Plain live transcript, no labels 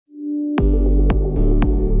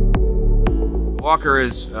Walker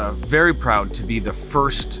is very proud to be the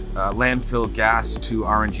first landfill gas to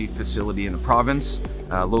RNG facility in the province,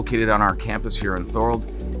 located on our campus here in Thorold.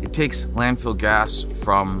 It takes landfill gas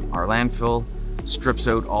from our landfill, strips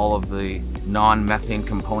out all of the non-methane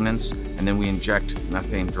components, and then we inject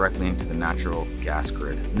methane directly into the natural gas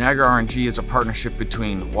grid. Niagara RNG is a partnership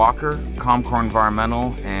between Walker, Comcor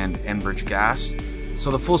Environmental, and Enbridge Gas. So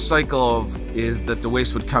the full cycle is that the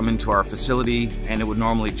waste would come into our facility and it would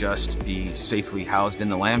normally just be safely housed in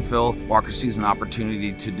the landfill. Walker sees an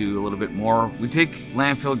opportunity to do a little bit more. We take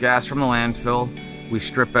landfill gas from the landfill, we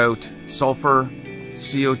strip out sulfur,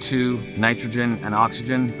 CO2, nitrogen, and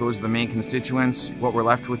oxygen. Those are the main constituents. What we're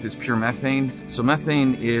left with is pure methane. So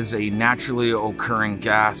methane is a naturally occurring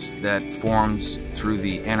gas that forms through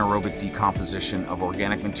the anaerobic decomposition of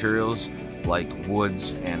organic materials like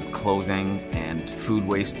woods and clothing and food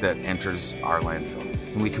waste that enters our landfill.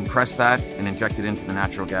 And we compress that and inject it into the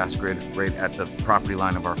natural gas grid right at the property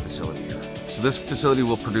line of our facility here. So this facility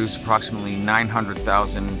will produce approximately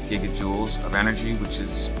 900,000 gigajoules of energy, which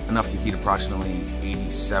is enough to heat approximately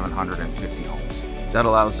 8,750 homes. That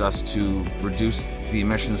allows us to reduce the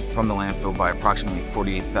emissions from the landfill by approximately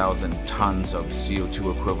 48,000 tons of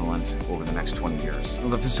CO2 equivalent over the next 20 years.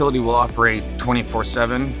 The facility will operate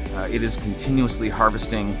 24/7. It is continuously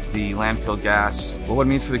harvesting the landfill gas. But what it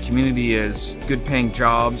means for the community is good paying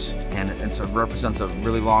jobs, and it represents a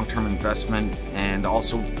really long-term investment, and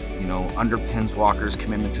also underpins Walker's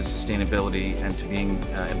commitment to sustainability and to being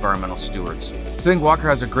environmental stewards. So I think Walker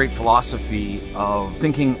has a great philosophy of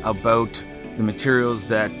thinking about the materials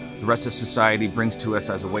that the rest of society brings to us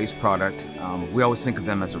as a waste product. We always think of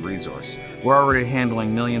them as a resource. We're already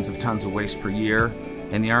handling millions of tons of waste per year,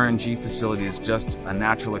 and the RNG facility is just a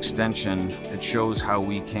natural extension that shows how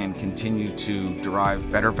we can continue to derive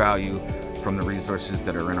better value from the resources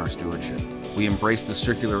that are in our stewardship. We embrace the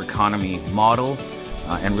circular economy model,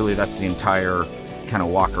 and really that's the entire kind of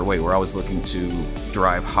Walker way. We're always looking to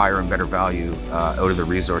derive higher and better value out of the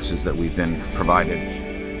resources that we've been provided.